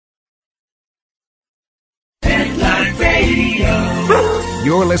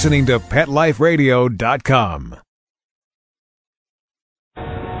You're listening to PetLifeRadio.com.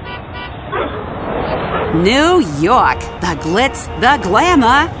 New York, the glitz, the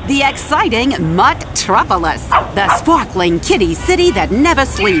glamour, the exciting Mutt-tropolis, the sparkling kitty city that never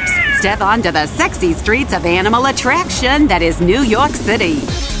sleeps. Step onto the sexy streets of animal attraction that is New York City.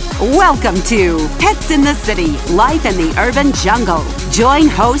 Welcome to Pets in the City, Life in the Urban Jungle. Join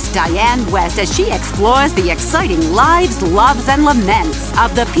host Diane West as she explores the exciting lives, loves, and laments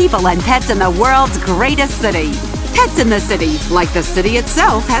of the people and pets in the world's greatest city. Pets in the City, like the city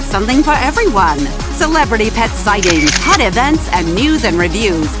itself, has something for everyone. Celebrity pet sightings, hot events, and news and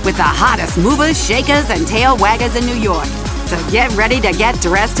reviews with the hottest movers, shakers, and tail waggers in New York. So get ready to get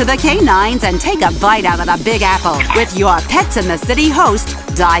dressed to the canines and take a bite out of the Big Apple with your Pets in the City host,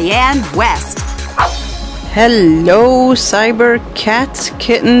 Diane West. Hello, cyber cats,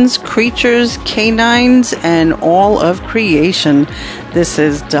 kittens, creatures, canines, and all of creation. This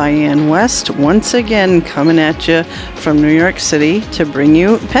is Diane West, once again coming at you from New York City to bring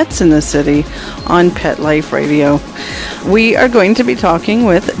you Pets in the City on Pet Life Radio. We are going to be talking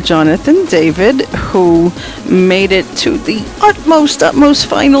with Jonathan David, who made it to the utmost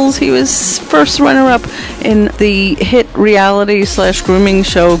finals. He was first runner-up in the hit reality/grooming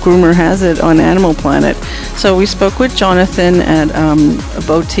show Groomer Has It on Animal Planet. So we spoke with Jonathan at a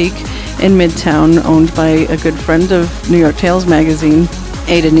boutique in Midtown owned by a good friend of New York Tales magazine,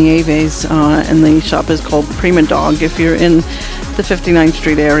 Ada Nieves, and the shop is called Prima Dog. If you're in the 59th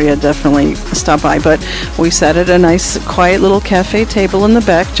Street area, definitely stop by. But we sat at a nice, quiet little cafe table in the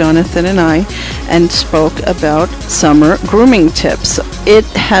back, Jonathan and I, and spoke about summer grooming tips. It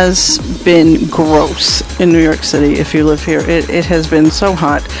has been gross in New York City if you live here. It has been so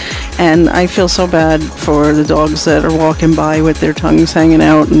hot, and I feel so bad for the dogs that are walking by with their tongues hanging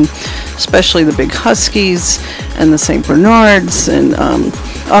out, and especially the big Huskies and the St. Bernards, and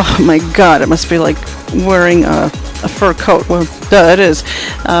oh my God, it must be like wearing a fur coat. Well, duh, it is.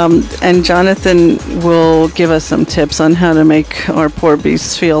 And Jonathan will give us some tips on how to make our poor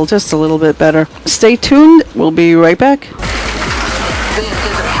beasts feel just a little bit better. Stay tuned. We'll be right back. This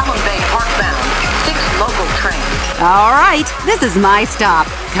is a Helen Bay Parkbound, 6 local trains. All right, this is my stop,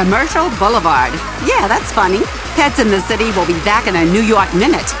 Commercial Boulevard. Yeah, that's funny. Pets in the City will be back in a New York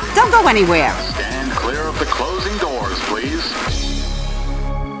minute. Don't go anywhere. Stand clear of the closing doors, please.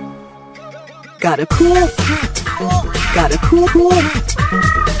 Got a cool cat. Got a cool cat.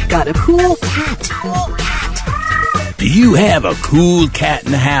 Got a cool cat. Do you have a cool cat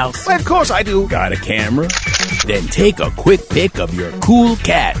in the house? Well, of course I do. Got a camera? Then take a quick pic of your cool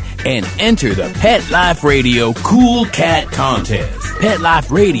cat and enter the Pet Life Radio Cool Cat Contest. Pet Life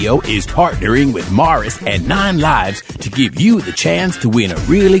Radio is partnering with Morris and 9 Lives to give you the chance to win a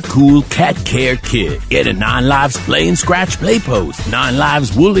really cool cat care kit. Get a 9 Lives Play and Scratch Play Post, 9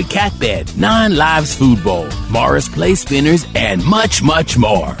 Lives Woolly Cat Bed, 9 Lives Food Bowl, Morris Play Spinners, and much, much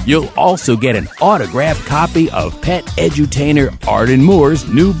more. You'll also get an autographed copy of Pet Edutainer Arden Moore's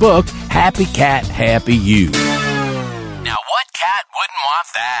new book, Happy Cat, Happy You. Now, what cat wouldn't want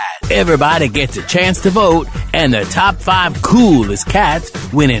that? Everybody gets a chance to vote, and the top 5 coolest cats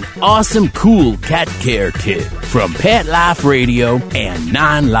win an awesome cool cat care kit from Pet Life Radio and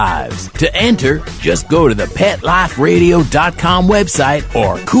 9 Lives. To enter, just go to the PetLifeRadio.com website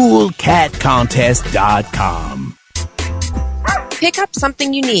or CoolCatContest.com. Pick up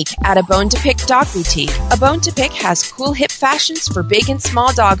something unique at A Bone to Pick Dog Boutique. A Bone to Pick has cool hip fashions for big and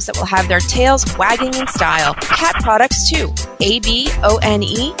small dogs that will have their tails wagging in style. Cat products too.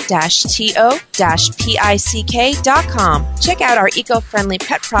 ABONE-TO-PICK.com. Check out our eco-friendly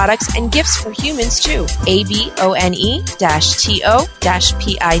pet products and gifts for humans too.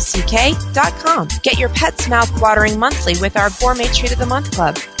 ABONE-TO-PICK.com. Get your pet's mouth watering monthly with our Gourmet Treat of the Month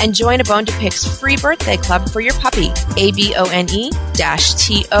Club and join A Bone to Pick's free birthday club for your puppy. ABONE-TO-PICK.com.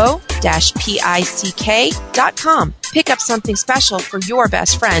 Pick up something special for your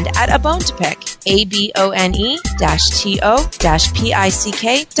best friend at A Bone to Pick.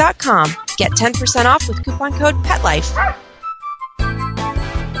 ABONE-TO-PICK.com. Get 10% off with coupon code PETLIFE.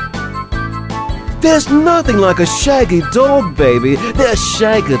 There's nothing like a shaggy dog, baby. They're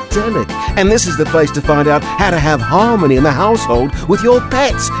shagadelic. And this is the place to find out how to have harmony in the household with your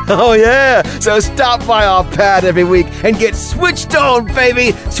pets. Oh, yeah. So stop by our pad every week and get switched on,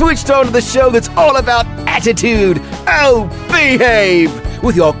 baby. Switched on to the show that's all about attitude. Oh, behave.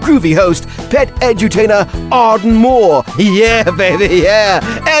 With your groovy host, Pet Edutainer Arden Moore. Yeah, baby, yeah.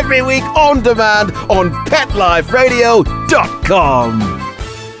 Every week on demand on PetLifeRadio.com.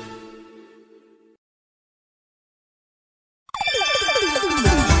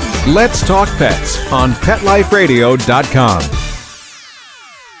 Let's Talk Pets on PetLifeRadio.com.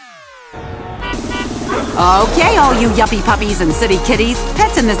 Okay, all you yuppie puppies and city kitties,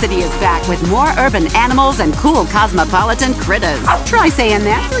 Pets in the City is back with more urban animals and cool cosmopolitan critters. Try saying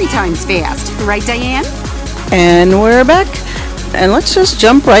that 3 times fast. Right, Diane? And we're back. And let's just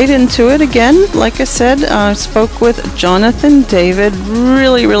jump right into it again. Like I said, I spoke with Jonathan David.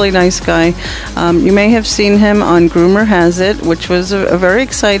 Really, really nice guy. You may have seen him on Groomer Has It, which was a very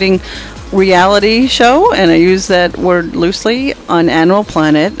exciting reality show, and I use that word loosely, on Animal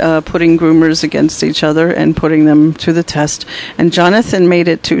Planet, putting groomers against each other and putting them to the test. And Jonathan made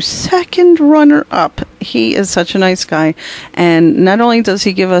it to second runner-up. He is such a nice guy, and not only does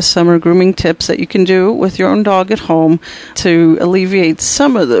he give us summer grooming tips that you can do with your own dog at home to alleviate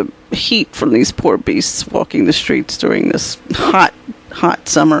some of the heat from these poor beasts walking the streets during this hot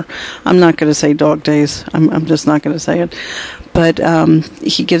summer. I'm not going to say dog days. I'm just not going to say it. But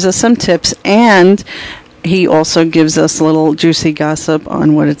he gives us some tips, and he also gives us a little juicy gossip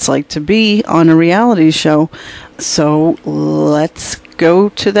on what it's like to be on a reality show. So let's go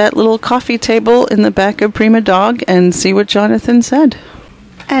to that little coffee table in the back of Prima Dog and see what Jonathan said.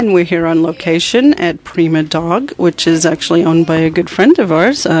 And we're here on location at Prima Dog, which is actually owned by a good friend of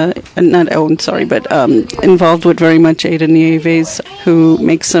ours. Not owned, sorry, but involved with very much Ada Nieves, who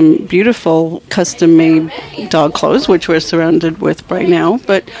makes some beautiful custom-made dog clothes, which we're surrounded with right now.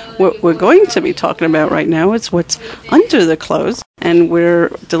 But what we're going to be talking about right now is what's under the clothes. And we're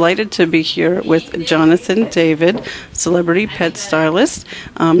delighted to be here with Jonathan David, celebrity pet stylist,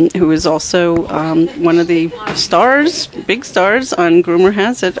 who is also one of the stars, big stars on Groomer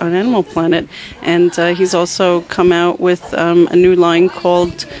Has It on Animal Planet. And he's also come out with a new line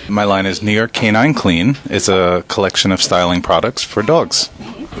called... My line is New York Canine Clean. It's a collection of styling products for dogs.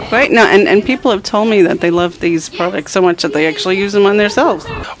 Right now, and people have told me that they love these products so much that they actually use them on themselves.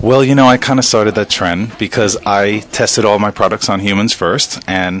 Well, you know, I kind of started that trend because I tested all my products on humans first,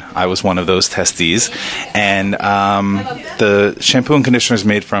 and I was one of those testees. And the shampoo and conditioner is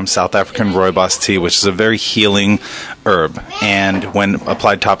made from South African rooibos tea, which is a very healing herb. And when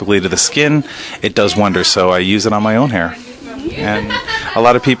applied topically to the skin, it does wonders. So I use it on my own hair. And a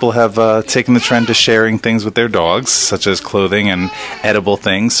lot of people have taken the trend to sharing things with their dogs, such as clothing and edible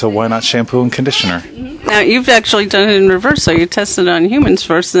things, so why not shampoo and conditioner? Now, you've actually done it in reverse, so you tested it on humans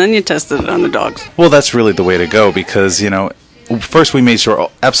first, and then you tested it on the dogs. Well, that's really the way to go, because, you know, first we made sure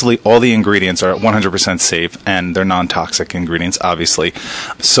absolutely all the ingredients are 100% safe, and they're non-toxic ingredients, obviously.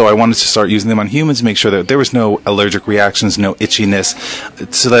 So I wanted to start using them on humans to make sure that there was no allergic reactions, no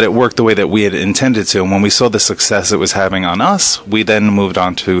itchiness, so that it worked the way that we had intended to. And when we saw the success it was having on us, we then moved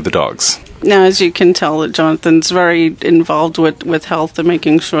on to the dogs. Now, as you can tell, Jonathan's very involved with health and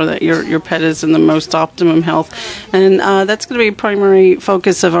making sure that your pet is in the most optimum health. And that's going to be a primary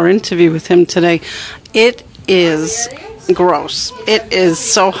focus of our interview with him today. It is gross. It is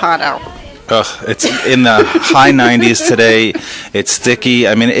so hot out. It's in the high 90s today. It's sticky.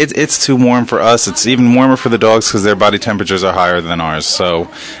 I mean, it's too warm for us. It's even warmer for the dogs because their body temperatures are higher than ours. So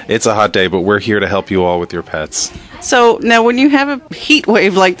it's a hot day, but we're here to help you all with your pets. So now when you have a heat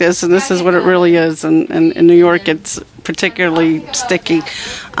wave like this, and this is what it really is, and in New York it's particularly sticky,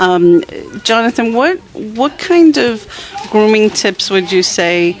 Jonathan, what kind of grooming tips would you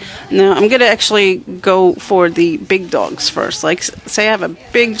say? Now, I'm going to actually go for the big dogs first. Like, say I have a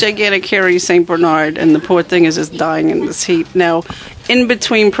big, gigantic, hairy St. Bernard, and the poor thing is just dying in this heat. Now, in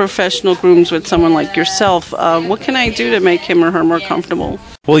between professional grooms with someone like yourself, what can I do to make him or her more comfortable?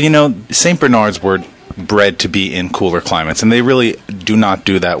 Well, you know, St. Bernards were bred to be in cooler climates, and they really do not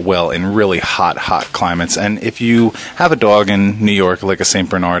do that well in really hot climates. And if you have a dog in New York like a St.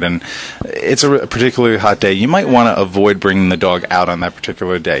 Bernard and it's a particularly hot day, you might want to avoid bringing the dog out on that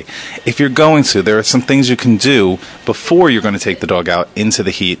particular day. If you're going to, there are some things you can do before you're going to take the dog out into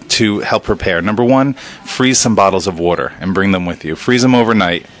the heat to help prepare. Number one, freeze some bottles of water and bring them with you. Freeze them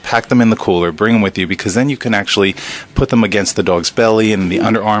overnight, pack them in the cooler, bring them with you, because then you can actually put them against the dog's belly and the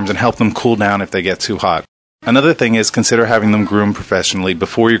underarms and help them cool down if they get too hot. Another thing is consider having them groomed professionally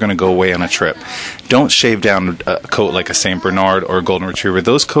before you're going to go away on a trip. Don't shave down a coat like a St. Bernard or a Golden Retriever.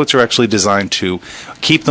 Those coats are actually designed to keep them